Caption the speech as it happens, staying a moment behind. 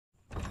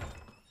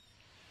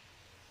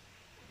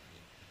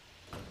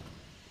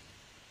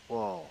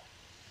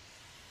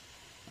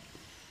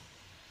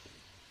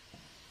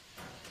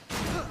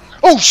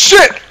Oh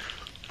shit!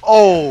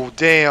 Oh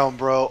damn,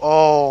 bro.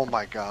 Oh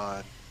my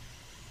god.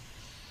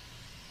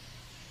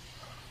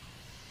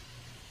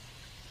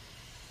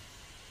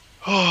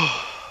 I'm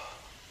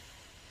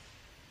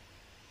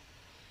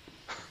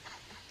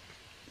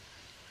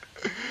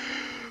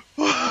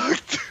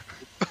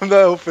not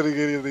opening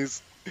any of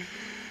these.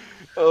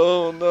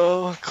 Oh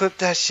no. Clip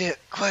that shit.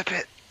 Clip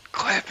it.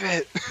 Clip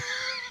it.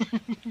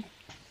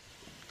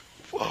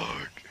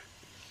 Fuck.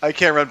 I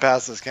can't run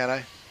past this, can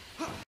I?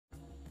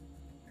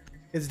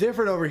 It's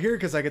different over here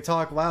because I could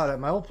talk loud. At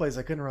my old place,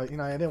 I couldn't really,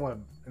 I didn't want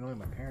to annoy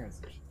my parents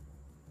and shit.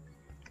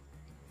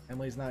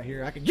 Emily's not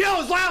here. I can yell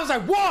as loud as I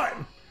want!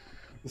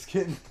 Just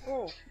kidding.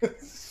 Oh.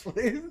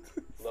 Locate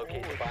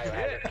the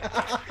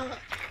biohazard.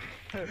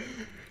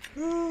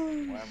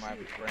 Why am I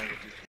friends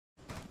with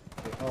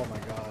you? Oh my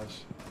gosh.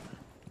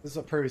 This is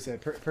what Purdy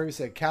said. Purdy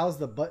said, Cal's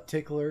the butt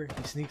tickler.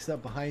 He sneaks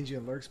up behind you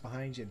and lurks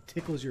behind you and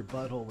tickles your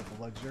butthole with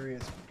a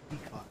luxurious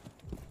peacock.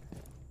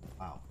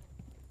 Wow.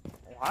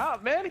 Wow,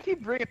 man, he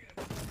keep bringing.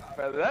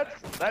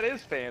 That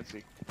is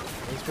fancy.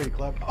 That's pretty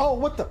clever. Oh,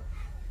 what the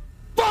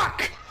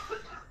fuck!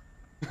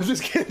 I'm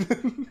just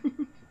kidding.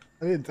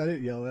 I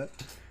didn't yell that.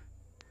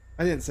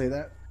 I didn't say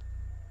that.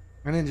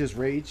 I didn't just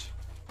rage.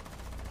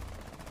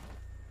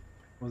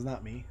 It was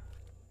not me.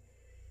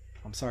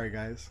 I'm sorry,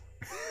 guys.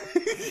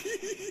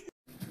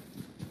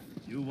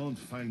 You won't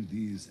find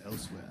these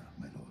elsewhere,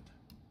 my lord.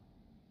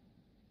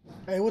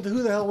 Hey,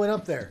 who the hell went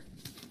up there?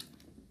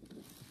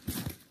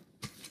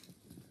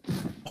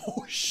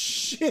 Oh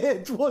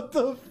shit! What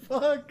the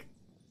fuck?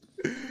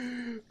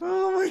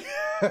 Oh my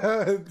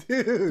god,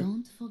 dude!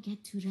 Don't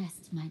forget to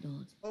rest, my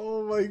lord.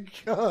 Oh my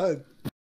god!